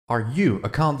Are you a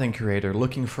content creator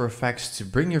looking for effects to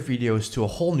bring your videos to a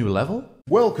whole new level?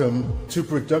 Welcome to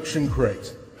Production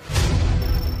Crate.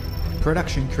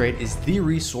 Production Crate is the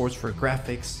resource for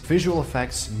graphics, visual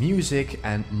effects, music,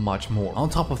 and much more. On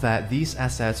top of that, these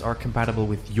assets are compatible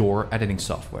with your editing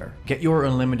software. Get your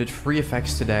unlimited free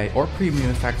effects today or premium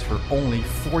effects for only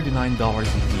 $49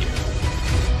 a year.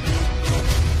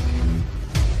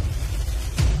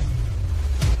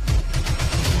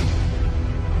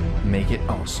 Make it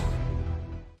awesome.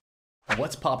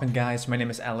 What's poppin', guys? My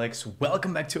name is Alex.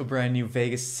 Welcome back to a brand new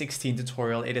Vegas 16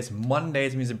 tutorial. It is Monday,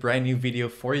 it means a brand new video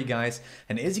for you guys.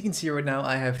 And as you can see right now,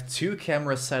 I have two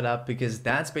cameras set up because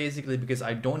that's basically because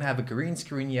I don't have a green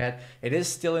screen yet. It is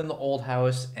still in the old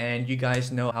house, and you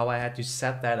guys know how I had to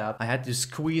set that up. I had to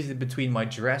squeeze it between my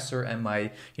dresser and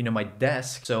my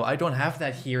desk. So I don't have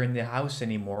that here in the house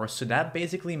anymore. So that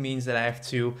basically means that I have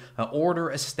to order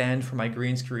a stand for my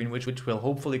green screen, which will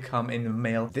hopefully come in the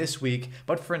mail this week.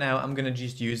 But for now, I'm gonna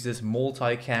just use this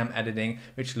multi-cam editing,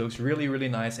 which looks really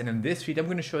nice. And in this video I'm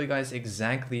going to show you guys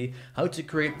exactly how to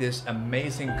create this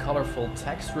amazing colorful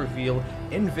text reveal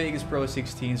in Vegas Pro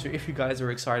 16. So if you guys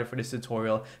are excited for this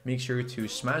tutorial, make sure to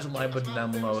smash the like button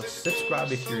down below,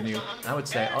 subscribe if you're new. I would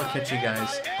say I'll catch you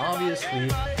guys obviously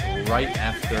right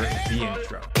after the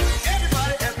intro.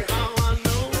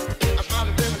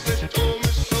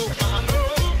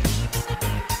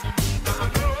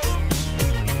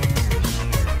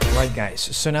 Right guys,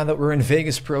 so now that we're in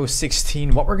Vegas Pro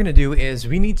 16, what we're going to do is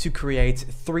we need to create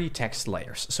three text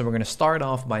layers. So we're going to start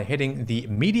off by hitting the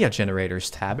Media Generators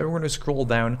tab, and we're going to scroll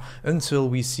down until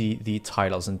we see the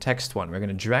titles and text one. We're going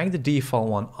to drag the default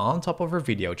one on top of our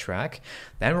video track.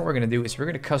 Then what we're going to do is we're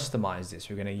going to customize this.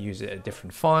 We're going to use a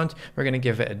different font. We're going to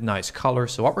give it a nice color.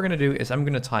 So what we're going to do is I'm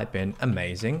going to type in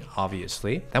amazing,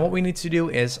 obviously. Then what we need to do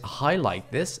is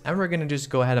highlight this, and we're going to just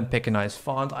go ahead and pick a nice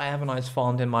font. I have a nice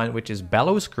font in mind, which is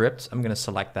Bellowscript. I'm going to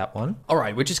select that one. All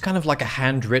right, which is kind of like a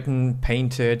handwritten,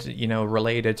 painted,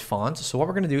 related font. So what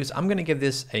we're going to do is I'm going to give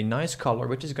this a nice color,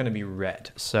 which is going to be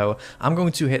red. So I'm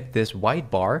going to hit this white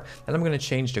bar, and I'm going to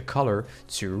change the color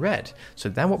to red. So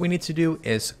then what we need to do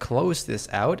is close this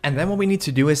out, and then what we need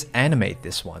to do is animate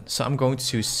this one. So I'm going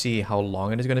to see how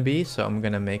long it is going to be. So I'm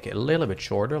going to make it a little bit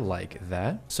shorter like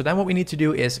that. So then what we need to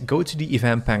do is go to the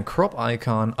event pan crop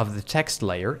icon of the text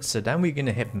layer. So then we're going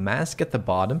to hit mask at the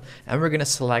bottom, and we're going to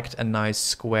select a nice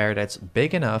square that's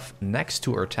big enough next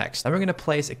to our text. And we're going to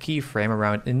place a keyframe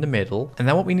around in the middle. And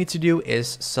then what we need to do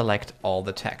is select all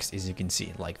the text, as you can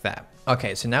see, like that.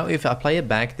 Okay, so now if I play it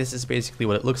back, this is basically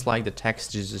what it looks like. The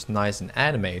text is just nice and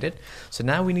animated. So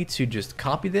now we need to just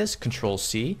copy this, Control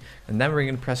C, and then we're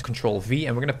going to press Control V,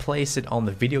 and we're going to place it on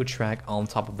the video track on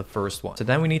top of the first one. So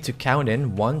then we need to count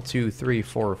in 1, 2, 3,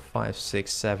 4, 5,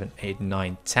 6, 7, 8,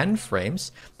 9, 10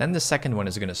 frames. Then the second one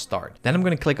is going to start. Then I'm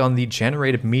going to click on the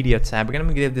Generated Media tab. We're going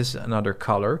to give this another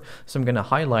color. So I'm going to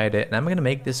highlight it, and I'm going to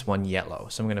make this one yellow.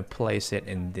 So I'm going to place it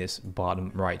in this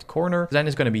bottom right corner. Then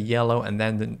it's going to be yellow, and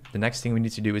then the next thing we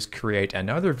need to do is create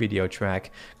another video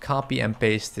track, copy and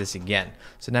paste this again.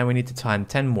 So now we need to time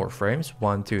 10 more frames,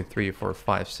 1, 2, 3, 4,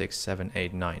 5, 6, 7,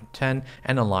 8, 9, 10,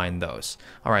 and align those.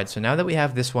 All right, so now that we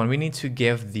have this one, we need to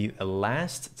give the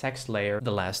last text layer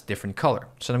the last different color.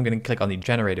 So I'm going to click on the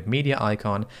generated media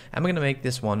icon. I'm going to make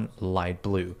this one light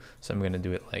blue. So I'm going to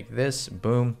do it like this,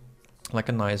 boom, like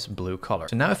a nice blue color.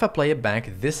 So now if I play it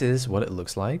back, this is what it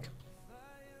looks like.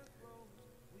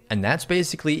 And that's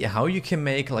basically how you can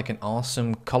make like an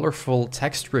awesome colorful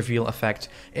text reveal effect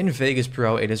in Vegas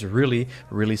Pro. It is really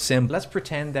simple. Let's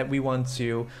pretend that we want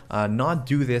to not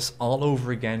do this all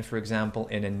over again, for example,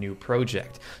 in a new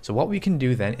project. So what we can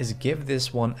do then is give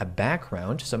this one a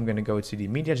background. So I'm going to go to the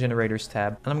Media Generators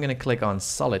tab, and I'm going to click on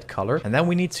Solid Color. And then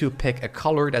we need to pick a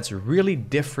color that's really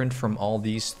different from all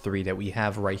these three that we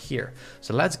have right here.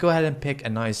 So let's go ahead and pick a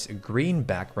nice green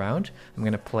background. I'm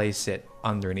going to place it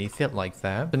underneath it like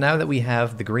that. So now that we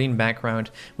have the green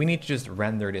background, we need to just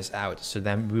render this out. So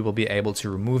then we will be able to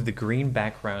remove the green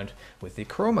background with the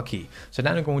chroma key. So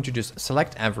then I'm going to just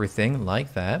select everything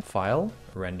like that, file,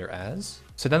 render as.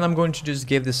 So then I'm going to just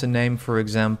give this a name, for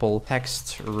example,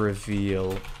 text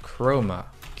reveal chroma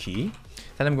key.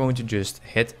 Then I'm going to just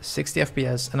hit 60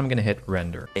 FPS, and I'm going to hit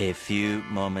render. A few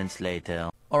moments later.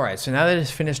 Alright, so now that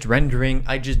it's finished rendering,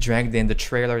 I just dragged in the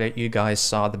trailer that you guys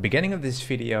saw at the beginning of this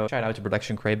video. Shout out to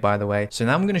Production Crate, by the way. So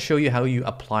now I'm going to show you how you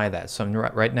apply that. So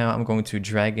right now I'm going to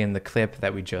drag in the clip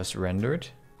that we just rendered.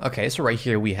 Okay, so right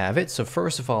here we have it. So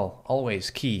first of all, always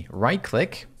key right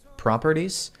click,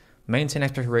 properties, maintain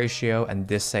aspect ratio, and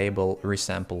disable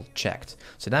resample checked.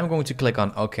 So then I'm going to click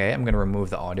on OK. I'm going to remove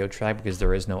the audio track because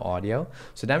there is no audio.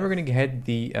 So then we're going to hit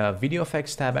the video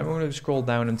effects tab, and we're going to scroll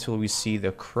down until we see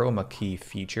the chroma key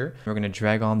feature. We're going to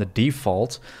drag on the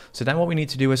default. So then what we need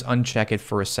to do is uncheck it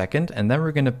for a second, and then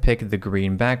we're going to pick the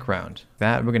green background.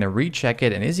 That we're going to recheck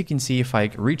it, and as you can see, if I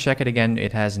recheck it again,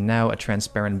 it has now a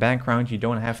transparent background. You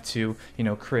don't have to, you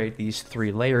know, create these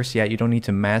 3 layers yet. You don't need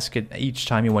to mask it each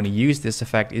time you want to use this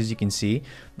effect. As you can see,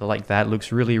 like that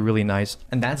looks really nice.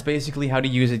 And that's basically how to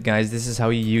use it, guys. This is how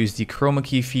you use the chroma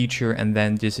key feature, and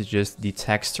then this is just the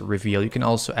text reveal. You can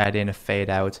also add in a fade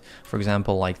out, for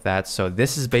example, like that. So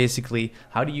this is basically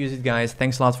how to use it, guys.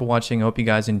 Thanks a lot for watching. I hope you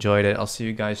guys enjoyed it. I'll see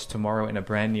you guys tomorrow in a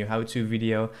brand new how-to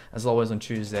video, as always on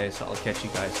Tuesday. So I'll catch you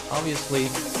guys obviously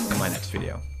in my next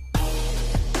video.